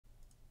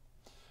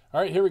All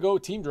right, here we go.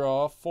 Team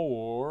draw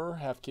for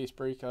half case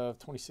break of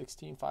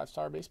 2016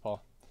 5-star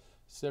baseball.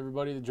 This is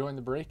everybody that joined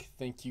the break.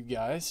 Thank you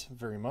guys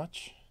very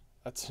much.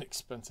 That's an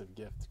expensive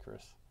gift,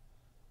 Chris.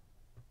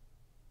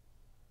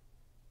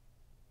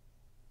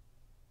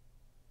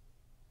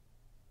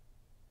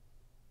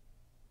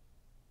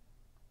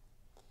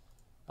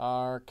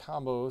 Our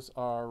combos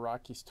are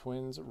Rockies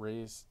Twins,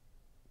 Rays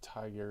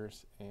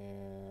Tigers,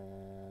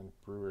 and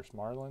Brewers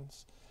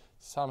Marlins.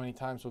 This is how many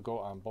times we'll go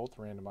on both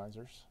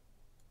randomizers.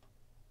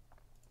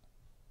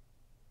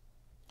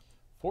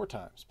 4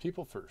 times.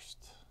 People first.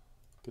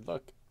 Good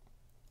luck.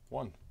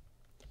 1,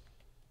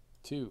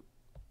 2,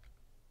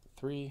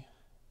 3,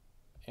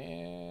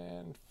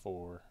 and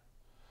 4.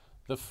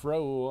 The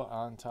Fro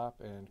on top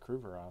and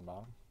Kruger on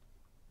bottom.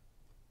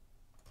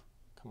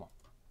 Come on.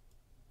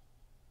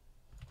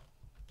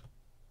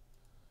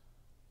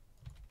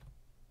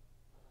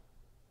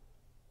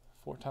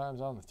 Four times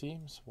on the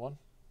teams. 1,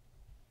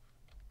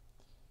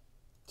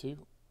 2,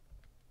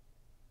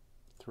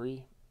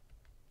 3,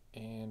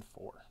 and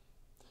 4.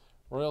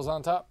 Royals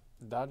on top,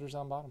 Dodgers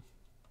on bottom.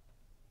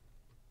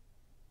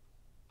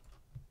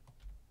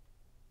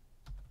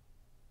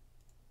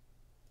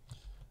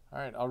 All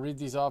right, I'll read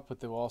these off, but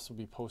they will also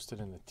be posted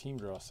in the team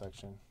draw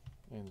section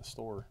in the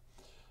store.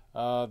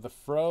 The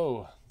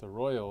Fro, the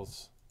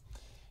Royals.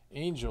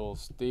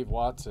 Angels, Dave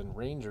Watson.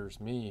 Rangers,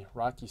 me.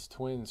 Rockies,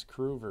 Twins,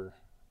 Kruger.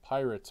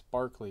 Pirates,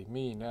 Barkley,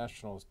 me.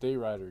 Nationals,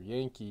 Dayrider.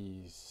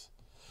 Yankees.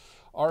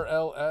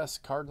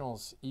 RLS,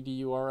 Cardinals,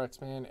 EDURX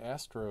Man.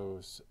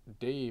 Astros,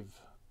 Dave.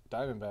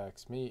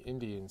 Diamondbacks, me.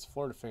 Indians,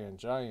 Florida Fan.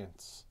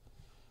 Giants.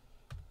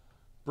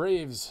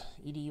 Braves,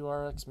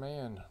 EDURX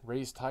Man.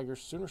 Rays,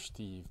 Tigers, Sooner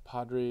Steve.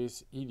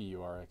 Padres,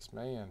 EDURX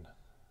Man.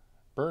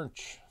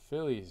 Birch,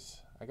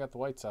 Phillies. I got the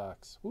White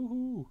Sox.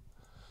 Woohoo!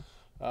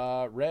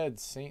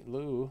 Reds, St.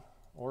 Louis.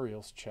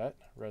 Orioles, Chet.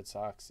 Red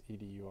Sox,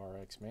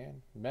 EDURX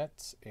Man.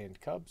 Mets and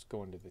Cubs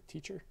going to the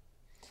teacher.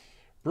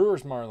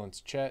 Brewers,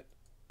 Marlins, Chet.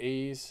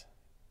 A's,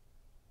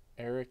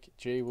 Eric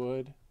J.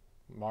 Wood.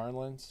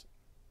 Marlins.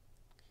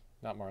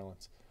 Not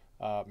Marlins.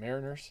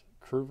 Mariners,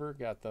 Kruger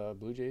got the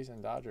Blue Jays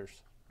and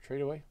Dodgers.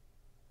 Trade away.